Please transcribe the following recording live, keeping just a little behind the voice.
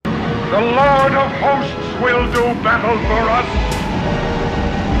The Lord of hosts will do battle for us.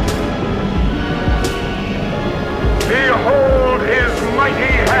 Behold his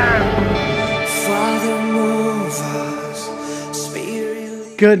mighty hand. Father, move us,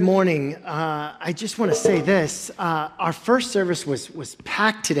 Spirit. Good morning. I just want to say this. Our first service was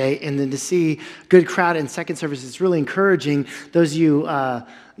packed today, and then to see a good crowd in second service is really encouraging. Those of you,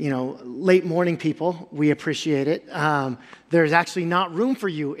 late morning people, we appreciate it. There's actually not room for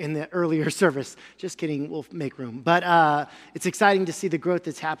you in the earlier service. Just kidding, we'll make room. But it's exciting to see the growth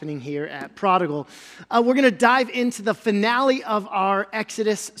that's happening here at Prodigal. We're going to dive into the finale of our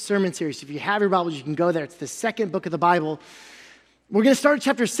Exodus sermon series. If you have your Bibles, you can go there. It's the second book of the Bible. We're going to start at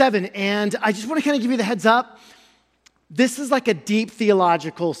chapter 7, and I just want to kind of give you the heads up. This is like a deep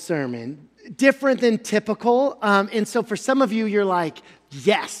theological sermon, different than typical. And so for some of you, you're like,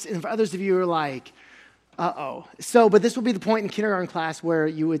 yes. And for others of you, you're like, uh-oh. But this will be the point in kindergarten class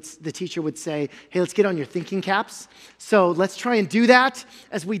where the teacher would say, hey, let's get on your thinking caps. So let's try and do that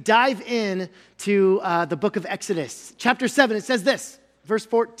as we dive in to the book of Exodus. Chapter 7, it says this, verse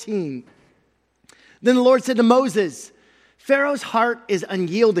 14. Then the Lord said to Moses, Pharaoh's heart is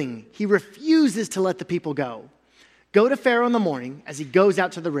unyielding. He refuses to let the people go. Go to Pharaoh in the morning as he goes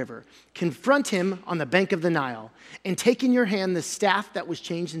out to the river. Confront him on the bank of the Nile, and take in your hand the staff that was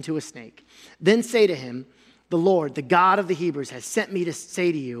changed into a snake. Then say to him, the Lord, the God of the Hebrews, has sent me to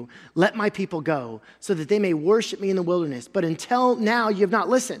say to you, let my people go, so that they may worship me in the wilderness. But until now you have not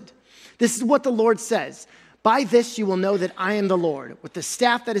listened. This is what the Lord says. By this you will know that I am the Lord. With the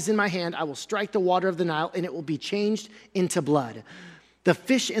staff that is in my hand, I will strike the water of the Nile, and it will be changed into blood. The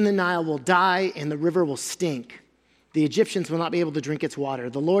fish in the Nile will die, and the river will stink. The Egyptians will not be able to drink its water.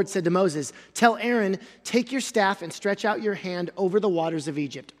 The Lord said to Moses, tell Aaron, take your staff and stretch out your hand over the waters of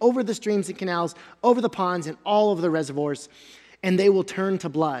Egypt, over the streams and canals, over the ponds and all over the reservoirs, and they will turn to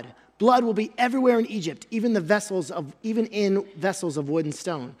blood. Blood will be everywhere in Egypt, even in vessels of wood and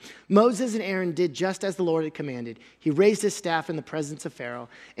stone. Moses and Aaron did just as the Lord had commanded. He raised his staff in the presence of Pharaoh,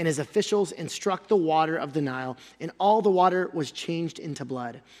 and his officials and struck the water of the Nile, and all the water was changed into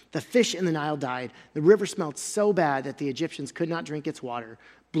blood. The fish in the Nile died. The river smelled so bad that the Egyptians could not drink its water.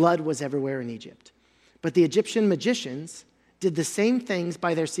 Blood was everywhere in Egypt. But the Egyptian magicians did the same things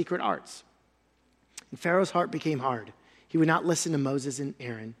by their secret arts. And Pharaoh's heart became hard. He would not listen to Moses and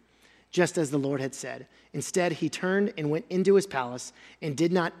Aaron, just as the Lord had said. Instead, he turned and went into his palace and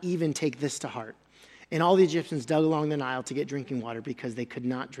did not even take this to heart. And all the Egyptians dug along the Nile to get drinking water because they could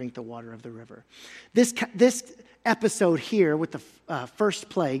not drink the water of the river. This episode here with the first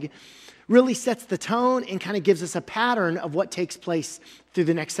plague really sets the tone and kind of gives us a pattern of what takes place through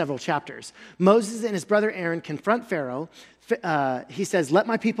the next several chapters. Moses and his brother Aaron confront Pharaoh. He says, let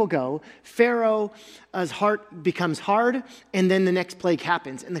my people go. Pharaoh's heart becomes hard, and then the next plague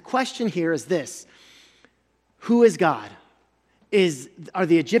happens. And the question here is this: who is God? Are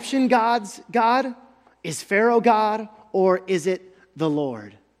the Egyptian gods God? Is Pharaoh God? Or is it the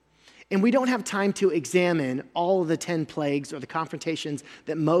Lord? And we don't have time to examine all of the 10 plagues or the confrontations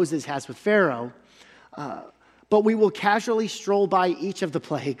that Moses has with Pharaoh, but we will casually stroll by each of the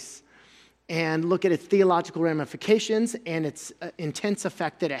plagues and look at its theological ramifications and its intense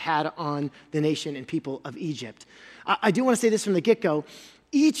effect that it had on the nation and people of Egypt. I do want to say this from the get-go.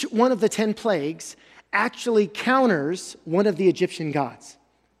 Each one of the 10 plagues actually counters one of the Egyptian gods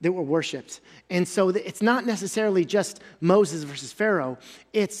that were worshipped. And so it's not necessarily just Moses versus Pharaoh.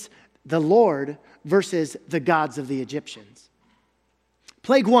 It's the Lord versus the gods of the Egyptians.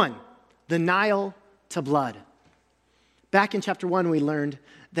 Plague 1, the Nile to blood. Back in chapter 1, we learned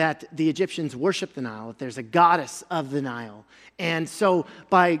that the Egyptians worship the Nile, that there's a goddess of the Nile. And so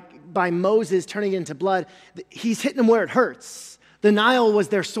by Moses turning it into blood, he's hitting them where it hurts. The Nile was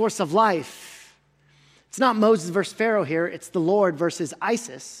their source of life. It's not Moses versus Pharaoh here, it's the Lord versus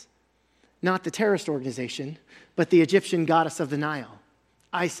Isis, not the terrorist organization, but the Egyptian goddess of the Nile,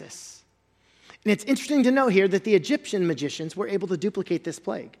 Isis. And it's interesting to know here that the Egyptian magicians were able to duplicate this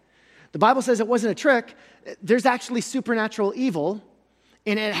plague. The Bible says it wasn't a trick. There's actually supernatural evil,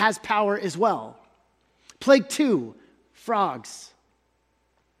 and it has power as well. Plague 2, frogs.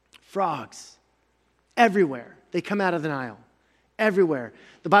 Frogs. Everywhere. They come out of the Nile. Everywhere.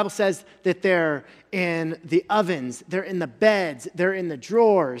 The Bible says that they're in the ovens, they're in the beds, they're in the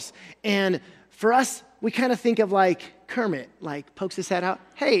drawers. And for us, we kind of think of like Kermit, like pokes his head out.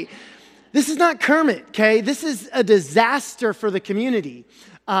 Hey, this is not Kermit, okay? This is a disaster for the community.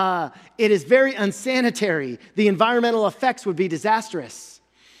 It is very unsanitary. The environmental effects would be disastrous.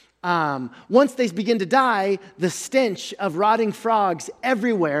 Once they begin to die, the stench of rotting frogs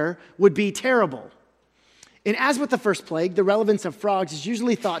everywhere would be terrible. And as with the first plague, the relevance of frogs is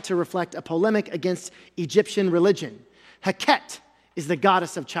usually thought to reflect a polemic against Egyptian religion. Heket is the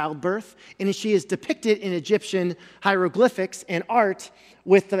goddess of childbirth, and she is depicted in Egyptian hieroglyphics and art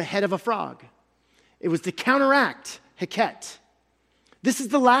with the head of a frog. It was to counteract Heket. This is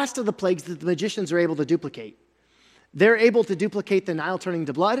the last of the plagues that the magicians are able to duplicate. They're able to duplicate the Nile turning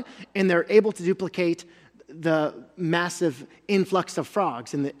to blood, and they're able to duplicate the massive influx of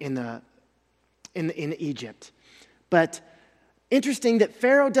frogs in Egypt. But interesting that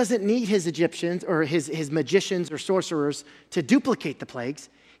Pharaoh doesn't need his Egyptians or his magicians or sorcerers to duplicate the plagues.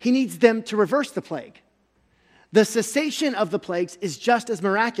 He needs them to reverse the plague. The cessation of the plagues is just as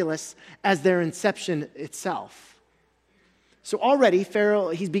miraculous as their inception itself. So already Pharaoh,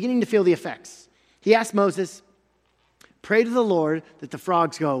 he's beginning to feel the effects. He asked Moses, "Pray to the Lord that the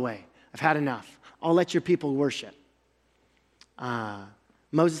frogs go away. I've had enough. I'll let your people worship."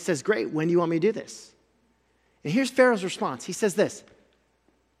 Moses says, "Great, when do you want me to do this?" And here's Pharaoh's response. He says this,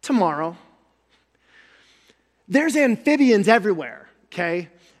 "Tomorrow." There's amphibians everywhere, okay?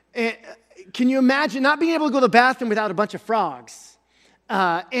 Can you imagine not being able to go to the bathroom without a bunch of frogs?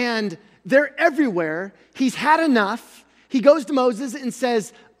 And they're everywhere. He's had enough. He goes to Moses and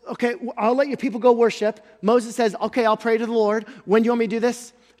says, "Okay, I'll let your people go worship." Moses says, "Okay, I'll pray to the Lord. When do you want me to do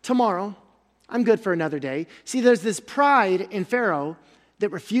this?" "Tomorrow. I'm good for another day." See, there's this pride in Pharaoh that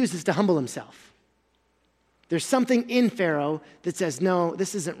refuses to humble himself. There's something in Pharaoh that says, "No,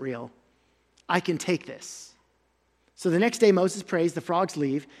 this isn't real. I can take this." So the next day Moses prays, the frogs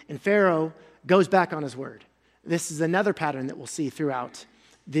leave, and Pharaoh goes back on his word. This is another pattern that we'll see throughout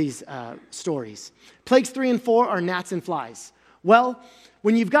these stories. Plagues 3 and 4 are gnats and flies. Well,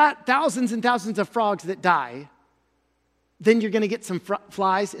 when you've got thousands and thousands of frogs that die, then you're going to get some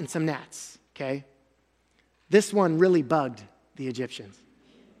flies and some gnats, okay? This one really bugged the Egyptians.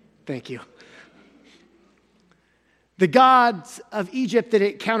 Thank you. The gods of Egypt that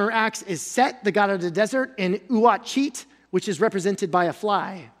it counteracts is Set, the god of the desert, and Uatchit, which is represented by a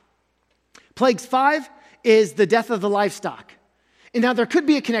fly. Plagues 5 is the death of the livestock. And now there could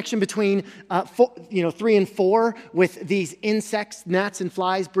be a connection between 3 and 4 with these insects, gnats and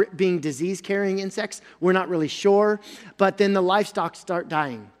flies being disease-carrying insects. We're not really sure. But then the livestock start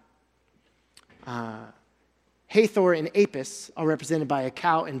dying. Hathor and Apis are represented by a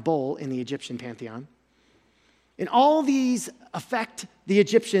cow and bull in the Egyptian pantheon. And all these affect the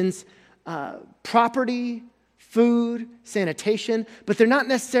Egyptians' property, food, sanitation, but they're not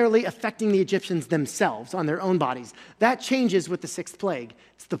necessarily affecting the Egyptians themselves on their own bodies. That changes with the 6th plague.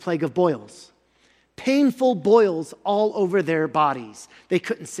 It's the plague of boils. Painful boils all over their bodies. They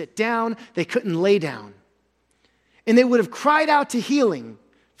couldn't sit down. They couldn't lay down. And they would have cried out to healing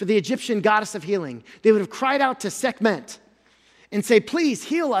for the Egyptian goddess of healing. They would have cried out to Sekhmet and say, "Please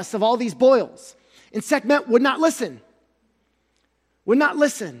heal us of all these boils." And Sekhmet would not listen. Would not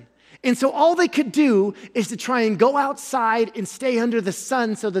listen. And so all they could do is to try and go outside and stay under the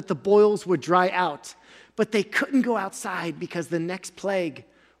sun so that the boils would dry out. But they couldn't go outside because the next plague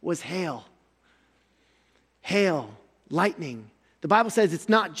was hail. Hail, lightning. The Bible says it's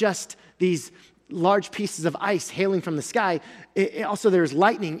not just these large pieces of ice hailing from the sky. Also there's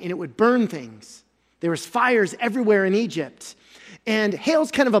lightning, and it would burn things. There was fires everywhere in Egypt. And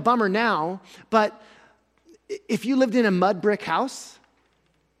hail's kind of a bummer now, but if you lived in a mud brick house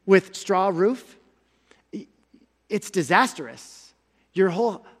with straw roof, it's disastrous. Your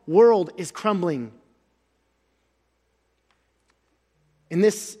whole world is crumbling. In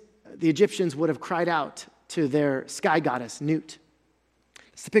this, the Egyptians would have cried out to their sky goddess, Nut.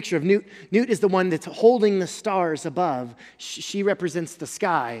 It's the picture of Nut. Nut is the one that's holding the stars above. She represents the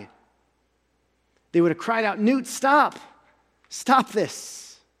sky. They would have cried out, "Nut, stop! Stop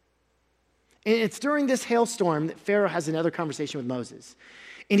this." And it's during this hailstorm that Pharaoh has another conversation with Moses.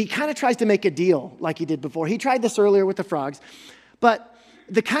 And he kind of tries to make a deal like he did before. He tried this earlier with the frogs. But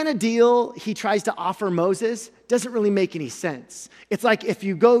the kind of deal he tries to offer Moses doesn't really make any sense. It's like if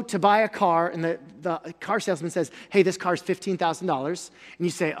you go to buy a car and the car salesman says, "Hey, this car's $15,000. And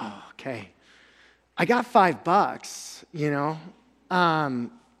you say, "Oh, okay. I got $5, you know."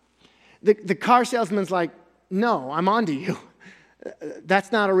 The car salesman's like, "No, I'm on to you.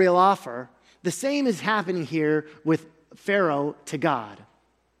 That's not a real offer." The same is happening here with Pharaoh to God.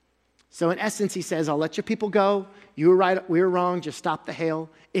 So in essence, he says, "I'll let your people go. You were right, we were wrong. Just stop the hail."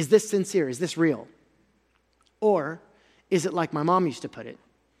 Is this sincere? Is this real? Or is it like my mom used to put it?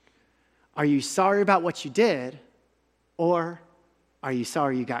 Are you sorry about what you did, or are you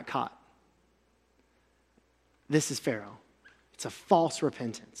sorry you got caught? This is Pharaoh. It's a false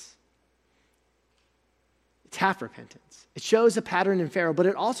repentance. It's half repentance. It shows a pattern in Pharaoh, but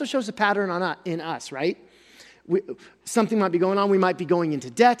it also shows a pattern in us, right? Something might be going on. We might be going into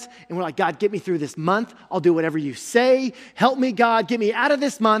debt, and we're like, God, get me through this month. I'll do whatever you say. Help me, God. Get me out of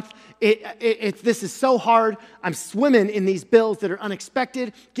this month. This is so hard. I'm swimming in these bills that are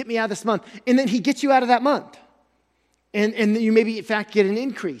unexpected. Get me out of this month. And then he gets you out of that month. And you maybe, in fact, get an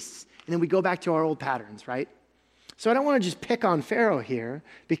increase. And then we go back to our old patterns, right? So I don't want to just pick on Pharaoh here,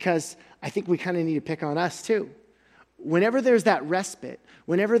 because I think we kind of need to pick on us too. Whenever there's that respite,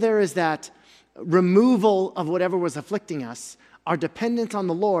 whenever there is that removal of whatever was afflicting us, our dependence on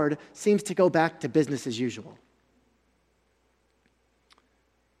the Lord seems to go back to business as usual.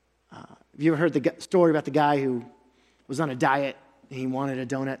 Have you ever heard the story about the guy who was on a diet and he wanted a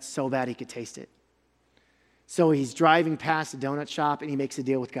donut so bad he could taste it? So he's driving past a donut shop and he makes a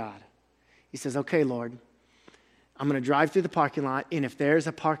deal with God. He says, okay, Lord, I'm going to drive through the parking lot, and if there's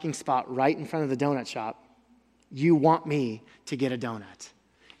a parking spot right in front of the donut shop, you want me to get a donut.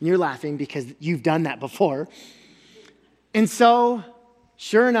 And you're laughing because you've done that before. And so,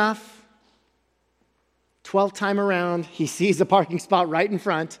 sure enough, 12th time around, he sees a parking spot right in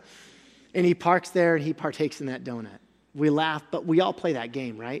front, and he parks there and he partakes in that donut. We laugh, but we all play that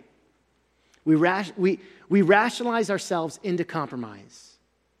game, right? We rationalize ourselves into compromise.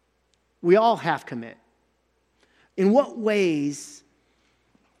 We all half commit. In what ways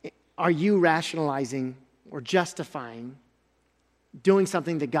are you rationalizing or justifying doing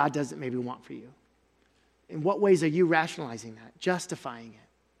something that God doesn't maybe want for you? In what ways are you rationalizing that, justifying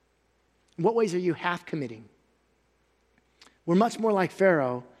it? In what ways are you half committing? We're much more like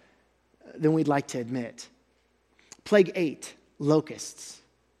Pharaoh than we'd like to admit. Plague 8, locusts.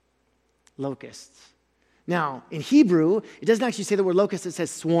 Locusts. Now, in Hebrew, it doesn't actually say the word locust, it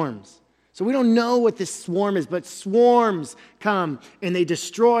says swarms. So we don't know what this swarm is, but swarms come and they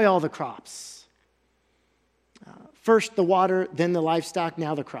destroy all the crops. First the water, then the livestock,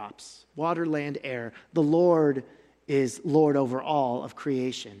 now the crops. Water, land, air. The Lord is Lord over all of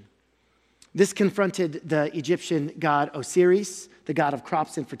creation. This confronted the Egyptian god Osiris, the god of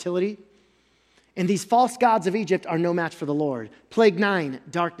crops and fertility. And these false gods of Egypt are no match for the Lord. Plague 9,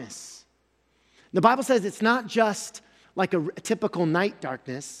 darkness. The Bible says it's not just like a typical night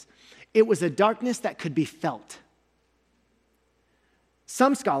darkness. It was a darkness that could be felt.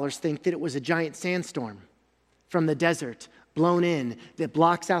 Some scholars think that it was a giant sandstorm from the desert blown in that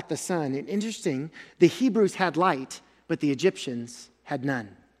blocks out the sun. And interesting, the Hebrews had light, but the Egyptians had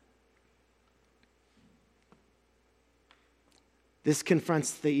none. This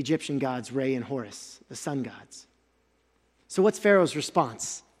confronts the Egyptian gods Re and Horus, the sun gods. So what's Pharaoh's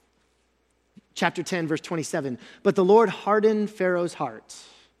response? Chapter 10, verse 27. But the Lord hardened Pharaoh's heart,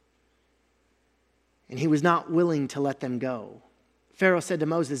 and he was not willing to let them go. Pharaoh said to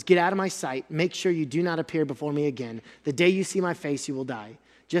Moses, get out of my sight. Make sure you do not appear before me again. The day you see my face, you will die.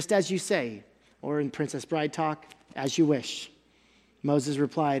 Just as you say, or in Princess Bride talk, as you wish. Moses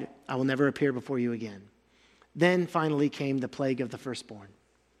replied, I will never appear before you again. Then finally came the plague of the firstborn,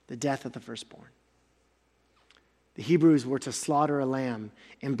 the death of the firstborn. The Hebrews were to slaughter a lamb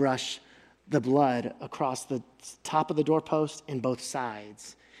and brush the blood across the top of the doorpost and both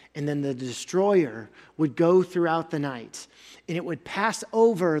sides. And then the destroyer would go throughout the night, and it would pass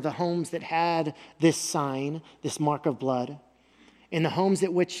over the homes that had this sign, this mark of blood. In the homes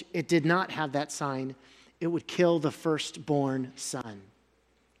at which it did not have that sign, it would kill the firstborn son.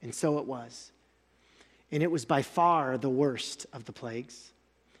 And so it was. And it was by far the worst of the plagues.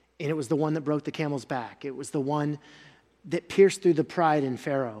 And it was the one that broke the camel's back. It was the one that pierced through the pride in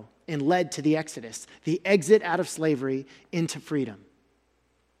Pharaoh and led to the Exodus, the exit out of slavery into freedom.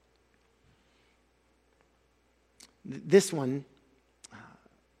 This one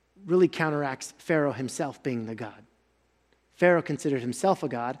really counteracts Pharaoh himself being the God. Pharaoh considered himself a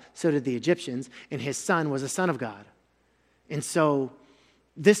god, so did the Egyptians, and his son was a son of God. And so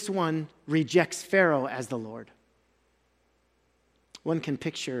this one rejects Pharaoh as the Lord. One can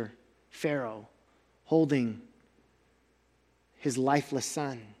picture Pharaoh holding his lifeless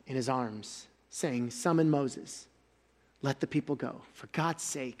son in his arms, saying, summon Moses, let the people go. For God's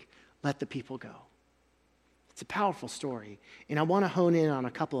sake, let the people go. It's a powerful story, and I want to hone in on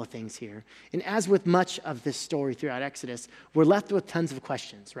a couple of things here. And as with much of this story throughout Exodus, we're left with tons of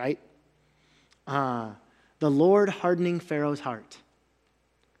questions, right? The Lord hardening Pharaoh's heart.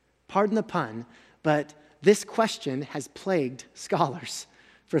 Pardon the pun, but this question has plagued scholars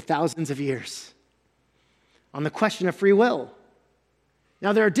for thousands of years on the question of free will.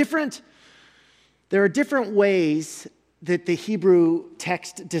 Now, there are different ways that the Hebrew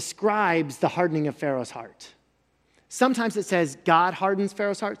text describes the hardening of Pharaoh's heart. Sometimes it says God hardens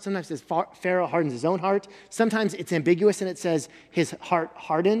Pharaoh's heart. Sometimes it says Pharaoh hardens his own heart. Sometimes it's ambiguous and it says his heart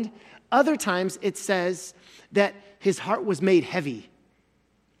hardened. Other times it says that his heart was made heavy.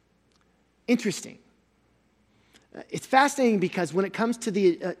 Interesting. It's fascinating because when it comes to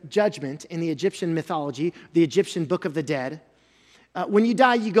the judgment in the Egyptian mythology, the Egyptian Book of the Dead, when you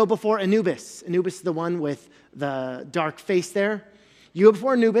die, you go before Anubis. Anubis is the one with the dark face there. You go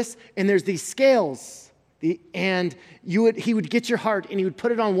before Anubis, and there's these scales. And he would get your heart, and he would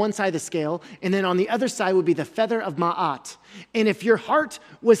put it on one side of the scale, and then on the other side would be the feather of Ma'at. And if your heart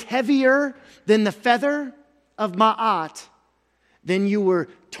was heavier than the feather of Ma'at, then you were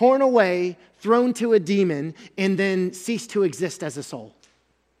torn away, thrown to a demon, and then ceased to exist as a soul.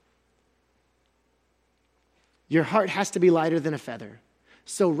 Your heart has to be lighter than a feather.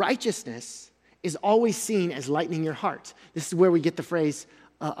 So righteousness is always seen as lightening your heart. This is where we get the phrase,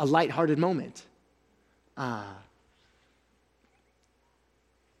 a lighthearted moment.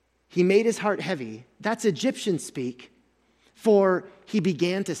 He made his heart heavy. That's Egyptian speak for he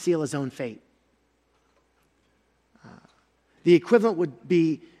began to seal his own fate. The equivalent would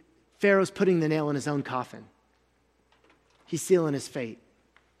be Pharaoh's putting the nail in his own coffin. He's sealing his fate.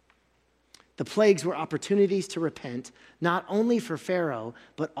 The plagues were opportunities to repent, not only for Pharaoh,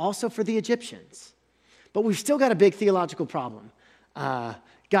 but also for the Egyptians. But we've still got a big theological problem.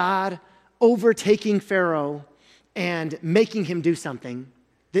 God overtaking Pharaoh and making him do something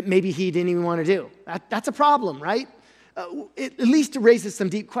that maybe he didn't even want to do. That's a problem, right? It at least raises some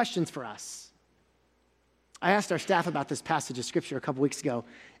deep questions for us. I asked our staff about this passage of Scripture a couple weeks ago,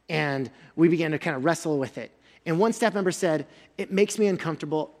 and we began to kind of wrestle with it. And one staff member said, it makes me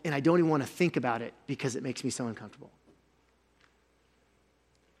uncomfortable, and I don't even want to think about it because it makes me so uncomfortable.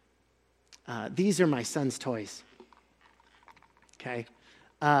 These are my son's toys. Okay?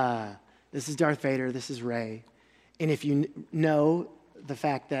 This is Darth Vader. This is Rey. And if you know the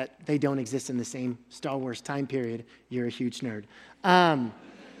fact that they don't exist in the same Star Wars time period, you're a huge nerd.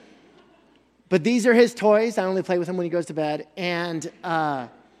 But these are his toys. I only play with him when he goes to bed. And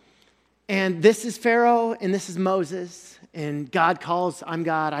this is Pharaoh, and this is Moses. And God calls, I'm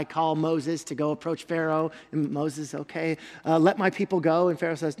God, I call Moses to go approach Pharaoh. And Moses, okay, let my people go. And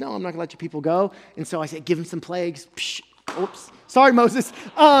Pharaoh says, no, I'm not going to let your people go. And so I say, give him some plagues. Psh, oops, sorry, Moses.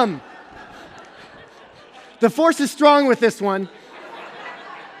 The force is strong with this one.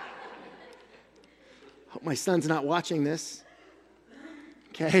 Hope my son's not watching this.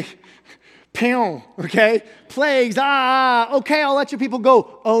 Okay. Pow, okay? Plagues, okay, I'll let your people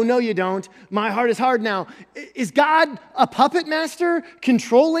go. Oh, no, you don't. My heart is hard now. Is God a puppet master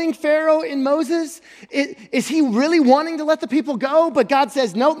controlling Pharaoh and Moses? Is he really wanting to let the people go? But God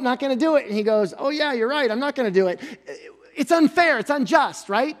says, nope, not going to do it. And he goes, oh, yeah, you're right, I'm not going to do it. It's unfair, it's unjust,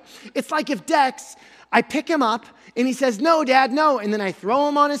 right? It's like if Dex, I pick him up, and he says, no, Dad, no. And then I throw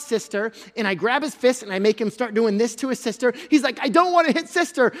him on his sister, and I grab his fist, and I make him start doing this to his sister. He's like, I don't want to hit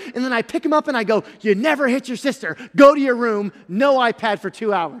sister. And then I pick him up, and I go, you never hit your sister. Go to your room. No iPad for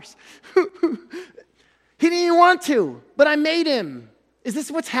 2 hours. He didn't even want to, but I made him. Is this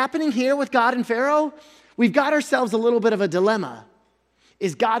what's happening here with God and Pharaoh? We've got ourselves a little bit of a dilemma.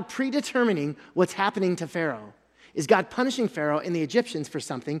 Is God predetermining what's happening to Pharaoh? Is God punishing Pharaoh and the Egyptians for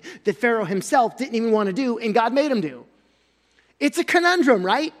something that Pharaoh himself didn't even want to do and God made him do? It's a conundrum,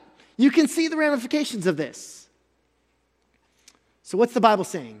 right? You can see the ramifications of this. So what's the Bible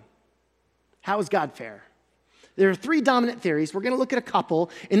saying? How is God fair? There are three dominant theories. We're going to look at a couple,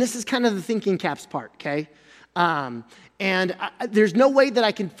 and this is kind of the thinking caps part, okay? There's no way that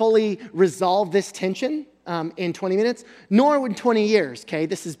I can fully resolve this tension in 20 minutes, nor in 20 years, okay?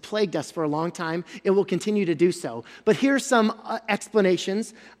 This has plagued us for a long time. It will continue to do so. But here's some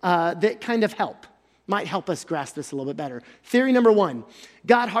explanations that kind of might help us grasp this a little bit better. Theory number one,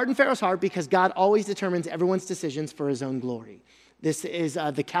 God hardened Pharaoh's heart because God always determines everyone's decisions for his own glory. This is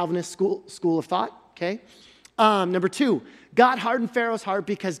the Calvinist school of thought, okay? Number two, God hardened Pharaoh's heart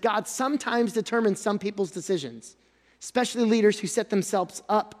because God sometimes determines some people's decisions, especially leaders who set themselves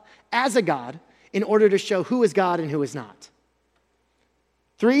up as a God in order to show who is God and who is not.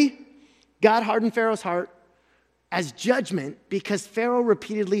 Three, God hardened Pharaoh's heart as judgment because Pharaoh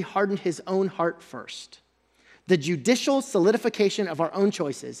repeatedly hardened his own heart first. The judicial solidification of our own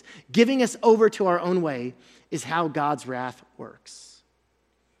choices, giving us over to our own way, is how God's wrath works.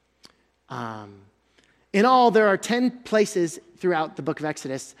 In all, there are 10 places throughout the book of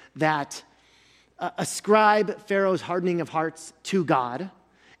Exodus that ascribe Pharaoh's hardening of hearts to God.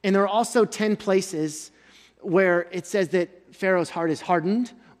 And there are also 10 places where it says that Pharaoh's heart is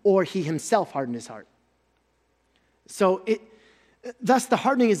hardened or he himself hardened his heart. So thus the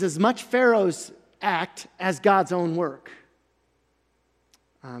hardening is as much Pharaoh's act as God's own work.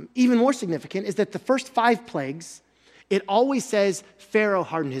 Even more significant is that the first 5 plagues it always says Pharaoh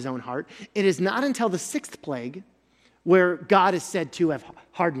hardened his own heart. It is not until the 6th plague where God is said to have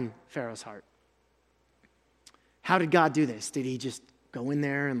hardened Pharaoh's heart. How did God do this? Did he just go in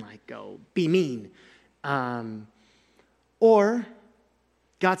there and go be mean? Or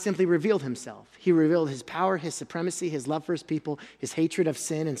God simply revealed himself. He revealed his power, his supremacy, his love for his people, his hatred of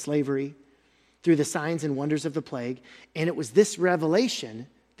sin and slavery through the signs and wonders of the plague. And it was this revelation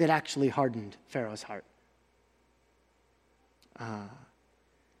that actually hardened Pharaoh's heart.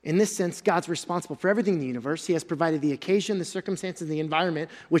 In this sense, God's responsible for everything in the universe. He has provided the occasion, the circumstances, the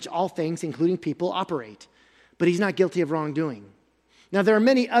environment, which all things, including people, operate. But he's not guilty of wrongdoing. Now, there are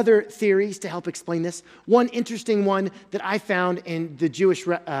many other theories to help explain this. One interesting one that I found in the Jewish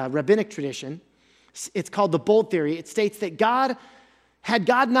rabbinic tradition, it's called the bold theory. It states that had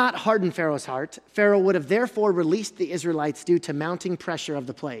God not hardened Pharaoh's heart, Pharaoh would have therefore released the Israelites due to mounting pressure of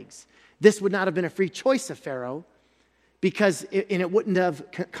the plagues. This would not have been a free choice of Pharaoh, because it wouldn't have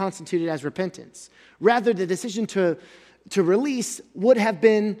constituted as repentance. Rather, the decision to release would have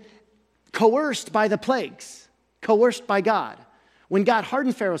been coerced by the plagues, coerced by God. When God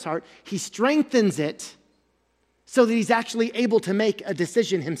hardened Pharaoh's heart, he strengthens it so that he's actually able to make a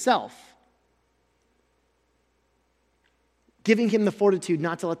decision himself, giving him the fortitude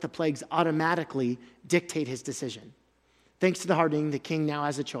not to let the plagues automatically dictate his decision. Thanks to the hardening, the king now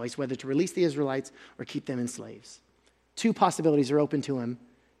has a choice whether to release the Israelites or keep them as slaves. 2 possibilities are open to him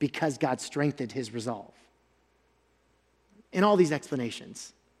because God strengthened his resolve. In all these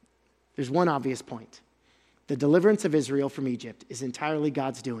explanations, there's one obvious point. The deliverance of Israel from Egypt is entirely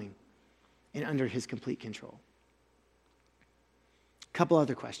God's doing and under his complete control. A couple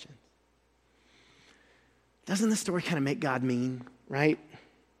other questions. Doesn't the story kind of make God mean, right?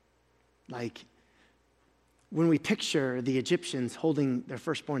 When we picture the Egyptians holding their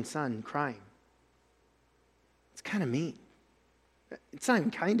firstborn son crying, it's kind of mean. It's not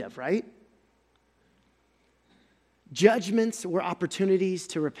even kind of, right? Judgments were opportunities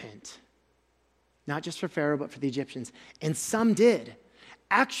to repent. Not just for Pharaoh, but for the Egyptians. And some did.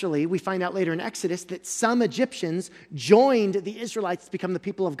 Actually, we find out later in Exodus that some Egyptians joined the Israelites to become the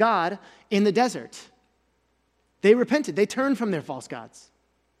people of God in the desert. They repented. They turned from their false gods.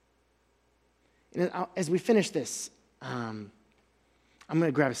 And as we finish this, I'm going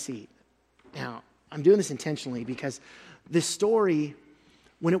to grab a seat. Now, I'm doing this intentionally because this story,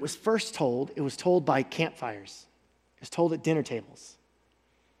 when it was first told, it was told by campfires. It was told at dinner tables.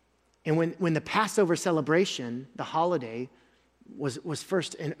 And when the Passover celebration, the holiday, was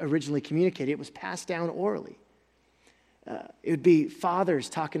first and originally communicated, it was passed down orally. It would be fathers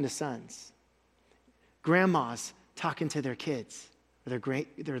talking to sons, grandmas talking to their kids, or their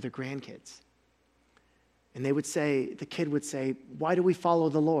grandkids. And the kid would say, "Why do we follow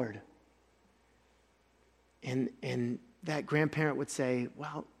the Lord?" And that grandparent would say,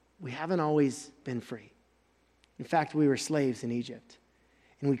 "Well, we haven't always been free. In fact, we were slaves in Egypt.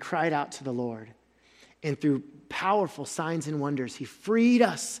 And we cried out to the Lord. And through powerful signs and wonders, he freed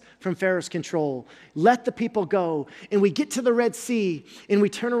us from Pharaoh's control, let the people go. And we get to the Red Sea, and we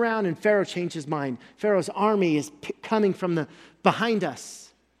turn around, and Pharaoh changed his mind. Pharaoh's army is coming from behind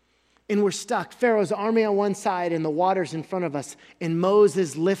us. And we're stuck. Pharaoh's army on one side and the waters in front of us. And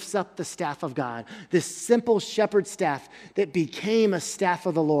Moses lifts up the staff of God, this simple shepherd staff that became a staff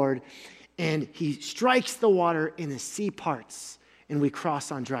of the Lord. And he strikes the water, and the sea parts, and we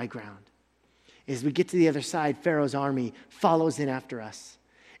cross on dry ground. As we get to the other side, Pharaoh's army follows in after us.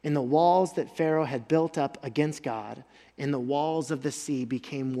 And the walls that Pharaoh had built up against God and the walls of the sea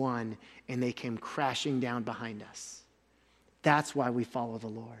became one, and they came crashing down behind us. That's why we follow the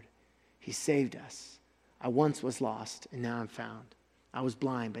Lord. He saved us. I once was lost, and now I'm found. I was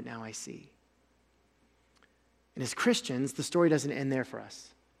blind, but now I see. And as Christians, the story doesn't end there for us.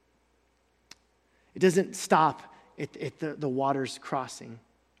 It doesn't stop at the waters crossing.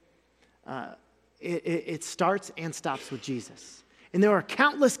 It starts and stops with Jesus. And there are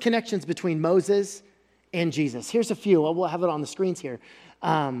countless connections between Moses and Jesus. Here's a few. We'll have it on the screens here.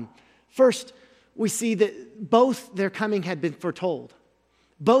 First, we see that both their coming had been foretold.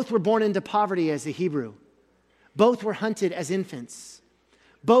 Both were born into poverty as a Hebrew. Both were hunted as infants.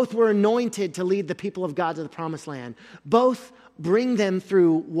 Both were anointed to lead the people of God to the promised land. Both bring them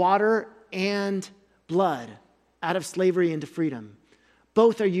through water and blood out of slavery into freedom.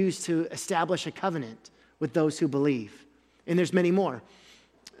 Both are used to establish a covenant with those who believe. And there's many more.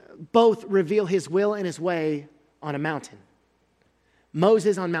 Both reveal his will and his way on a mountain.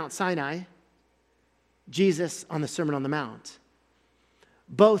 Moses on Mount Sinai, Jesus on the Sermon on the Mount.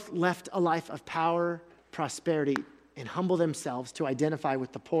 Both left a life of power, prosperity, and humble themselves to identify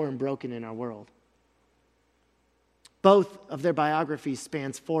with the poor and broken in our world. Both of their biographies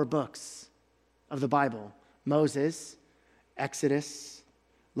spans 4 books of the Bible: Moses, Exodus,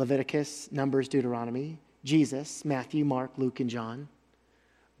 Leviticus, Numbers, Deuteronomy; Jesus, Matthew, Mark, Luke, and John.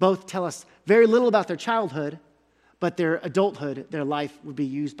 Both tell us very little about their childhood, but their adulthood, their life would be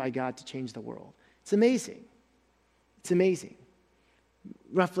used by God to change the world. It's amazing. It's amazing.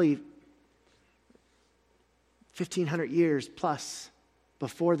 Roughly 1,500 years plus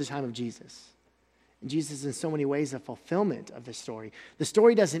before the time of Jesus. And Jesus is in so many ways a fulfillment of the story. The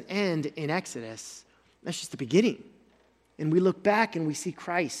story doesn't end in Exodus. That's just the beginning. And we look back and we see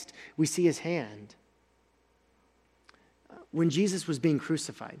Christ. We see his hand. When Jesus was being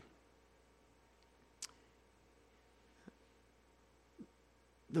crucified,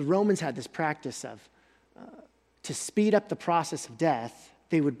 the Romans had this practice of, to speed up the process of death,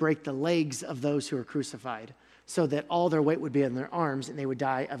 they would break the legs of those who were crucified so that all their weight would be on their arms and they would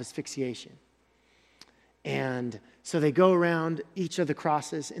die of asphyxiation. And so they go around each of the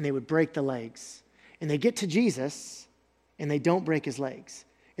crosses and they would break the legs. And they get to Jesus and they don't break his legs.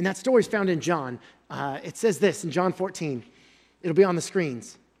 And that story is found in John. It says this in John 14. It'll be on the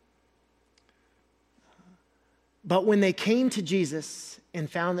screens. But when they came to Jesus and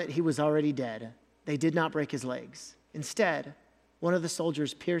found that he was already dead, they did not break his legs. Instead, one of the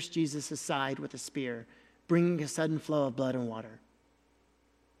soldiers pierced Jesus' side with a spear, bringing a sudden flow of blood and water.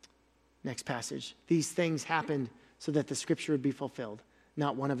 Next passage. These things happened so that the scripture would be fulfilled.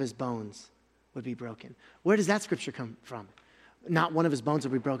 Not one of his bones would be broken. Where does that scripture come from? Not one of his bones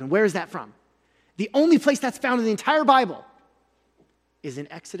will be broken. Where is that from? The only place that's found in the entire Bible is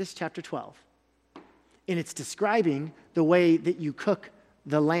in Exodus chapter 12. And it's describing the way that you cook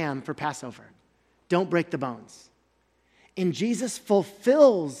the lamb for Passover. Don't break the bones. And Jesus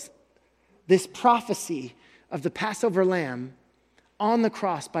fulfills this prophecy of the Passover lamb on the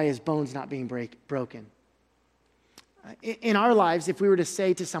cross by his bones not being broken. In our lives, if we were to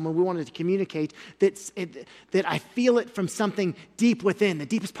say to someone, we wanted to communicate that I feel it from something deep within, the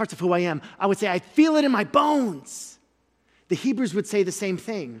deepest parts of who I am, I would say, I feel it in my bones. The Hebrews would say the same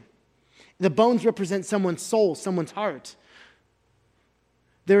thing. The bones represent someone's soul, someone's heart.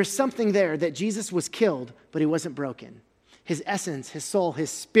 There is something there that Jesus was killed, but he wasn't broken. His essence, his soul, his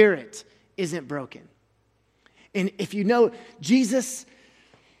spirit isn't broken. And if you know, Jesus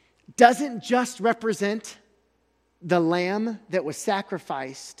doesn't just represent the lamb that was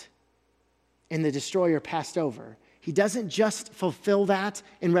sacrificed and the destroyer passed over. He doesn't just fulfill that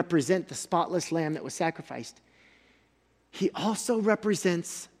and represent the spotless lamb that was sacrificed. He also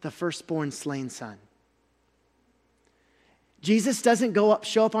represents the firstborn slain son. Jesus doesn't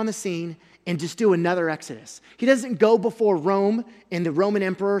show up on the scene and just do another Exodus. He doesn't go before Rome and the Roman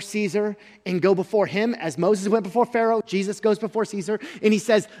emperor Caesar and go before him as Moses went before Pharaoh. Jesus goes before Caesar and he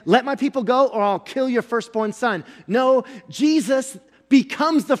says, let my people go or I'll kill your firstborn son. No, Jesus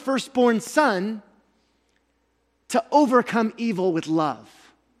becomes the firstborn son to overcome evil with love.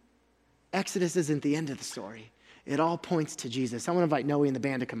 Exodus isn't the end of the story. It all points to Jesus. I want to invite Noe and the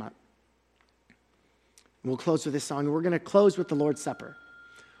band to come up. We'll close with this song. We're going to close with the Lord's Supper.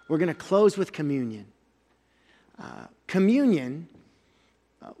 We're going to close with communion. Communion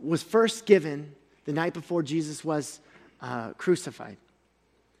was first given the night before Jesus was crucified.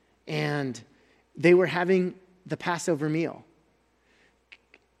 And they were having the Passover meal.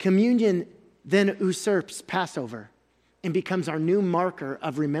 Communion then usurps Passover and becomes our new marker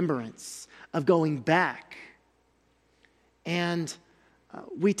of remembrance, of going back. And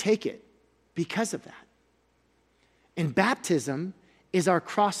we take it because of that. And baptism is our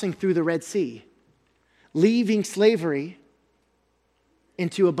crossing through the Red Sea, leaving slavery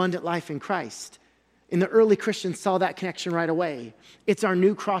into abundant life in Christ. And the early Christians saw that connection right away. It's our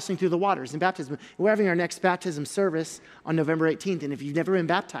new crossing through the waters in baptism. We're having our next baptism service on November 18th. And if you've never been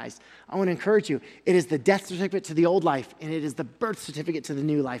baptized, I want to encourage you. It is the death certificate to the old life, and it is the birth certificate to the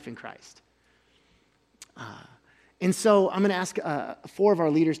new life in Christ. And so I'm going to ask 4 of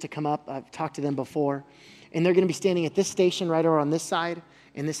our leaders to come up. I've talked to them before. And they're going to be standing at this station right over on this side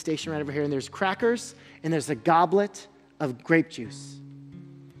and this station right over here. And there's crackers and there's a goblet of grape juice.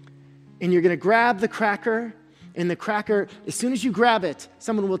 And you're going to grab the cracker. And the cracker, as soon as you grab it,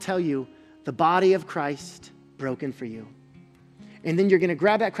 someone will tell you, the body of Christ broken for you. And then you're going to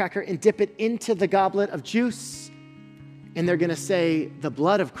grab that cracker and dip it into the goblet of juice. And they're going to say, the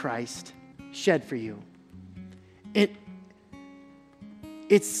blood of Christ shed for you.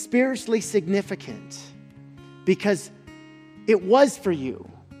 It's spiritually significant because it was for you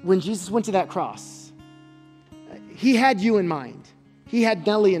when Jesus went to that cross. He had you in mind. He had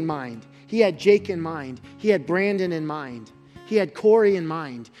Nellie in mind. He had Jake in mind. He had Brandon in mind. he had Corey in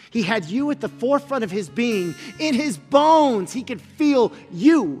mind. He had you at the forefront of his being. In his bones, he could feel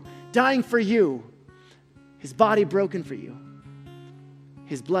you dying for you, his body broken for you,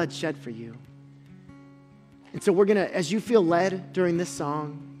 his blood shed for you. And so we're going to, as you feel led during this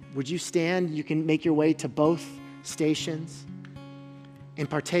song, would you stand? You can make your way to both stations and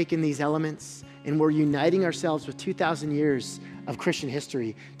partake in these elements. And we're uniting ourselves with 2,000 years of Christian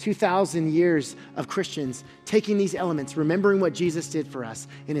history, 2,000 years of Christians taking these elements, remembering what Jesus did for us,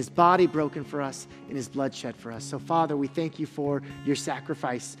 in his body broken for us, in his blood shed for us. So Father, we thank you for your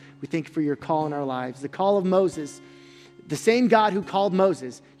sacrifice. We thank you for your call in our lives, the call of Moses. The same God who called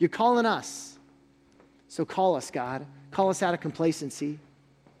Moses, you're calling us. So call us, God. Call us out of complacency.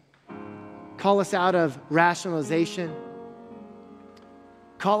 Call us out of rationalization.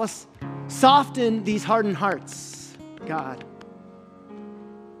 Call us, soften these hardened hearts, God.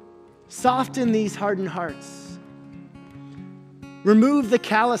 Soften these hardened hearts. Remove the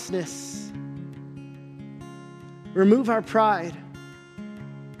callousness. Remove our pride.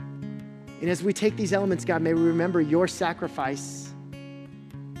 And as we take these elements, God, may we remember your sacrifice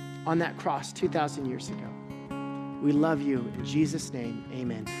on that cross 2,000 years ago. We love you. In Jesus' name,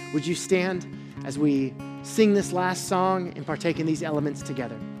 amen. Would you stand as we sing this last song and partake in these elements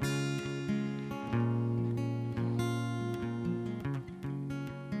together?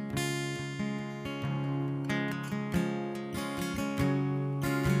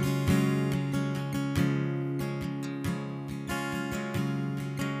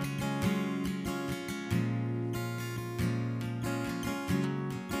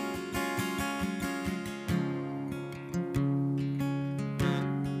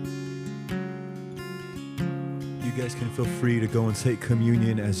 You guys can feel free to go and take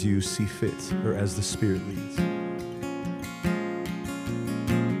communion as you see fit or as the Spirit leads.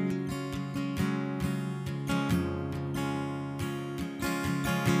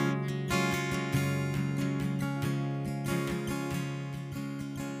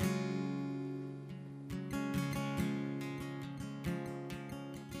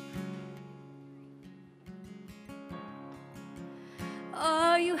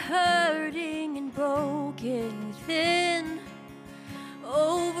 Are you hurting and broken within?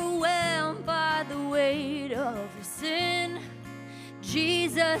 Overwhelmed by the weight of your sin?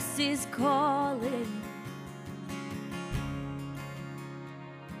 Jesus is calling.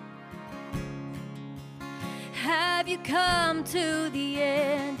 Have you come to the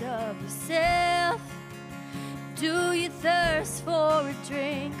end of yourself? Do you thirst for a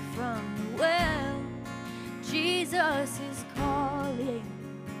drink from the well? Jesus is calling.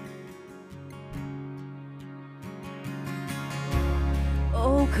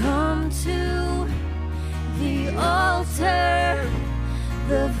 Oh, come to the altar.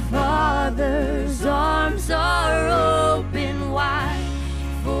 The Father's arms are open wide.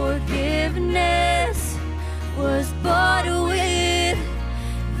 Forgiveness was bought with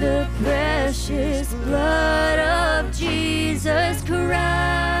the precious blood of Jesus Christ.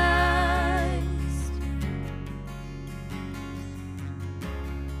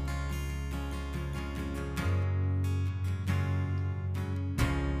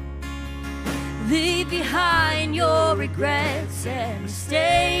 Leave behind your regrets and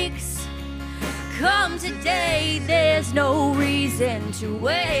mistakes. Come today, there's no reason to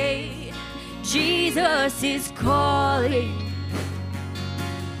wait. Jesus is calling.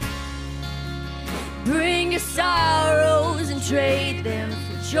 Bring your sorrows and trade them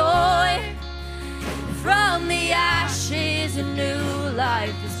for joy. From the ashes, a new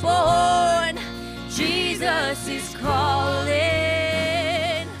life is born. Jesus is calling.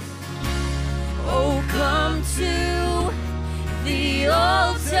 Oh, come to the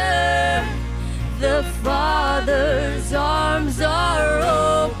altar. The Father's arms are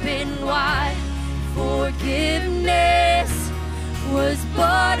open wide. Forgiveness was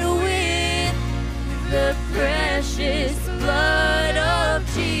bought with the precious blood of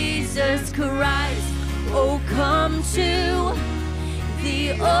Jesus Christ. Oh, come to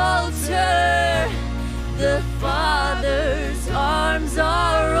the altar. The Father's arms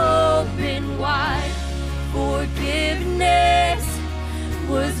are open wide. Forgiveness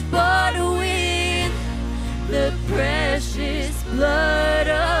was bought with the precious blood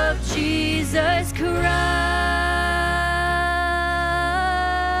of Jesus Christ.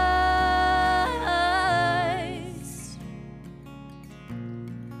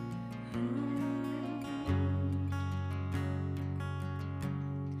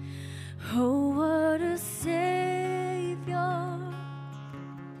 Oh, what a Savior.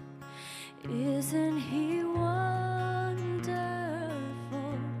 Isn't he wonderful?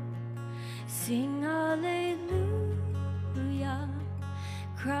 Sing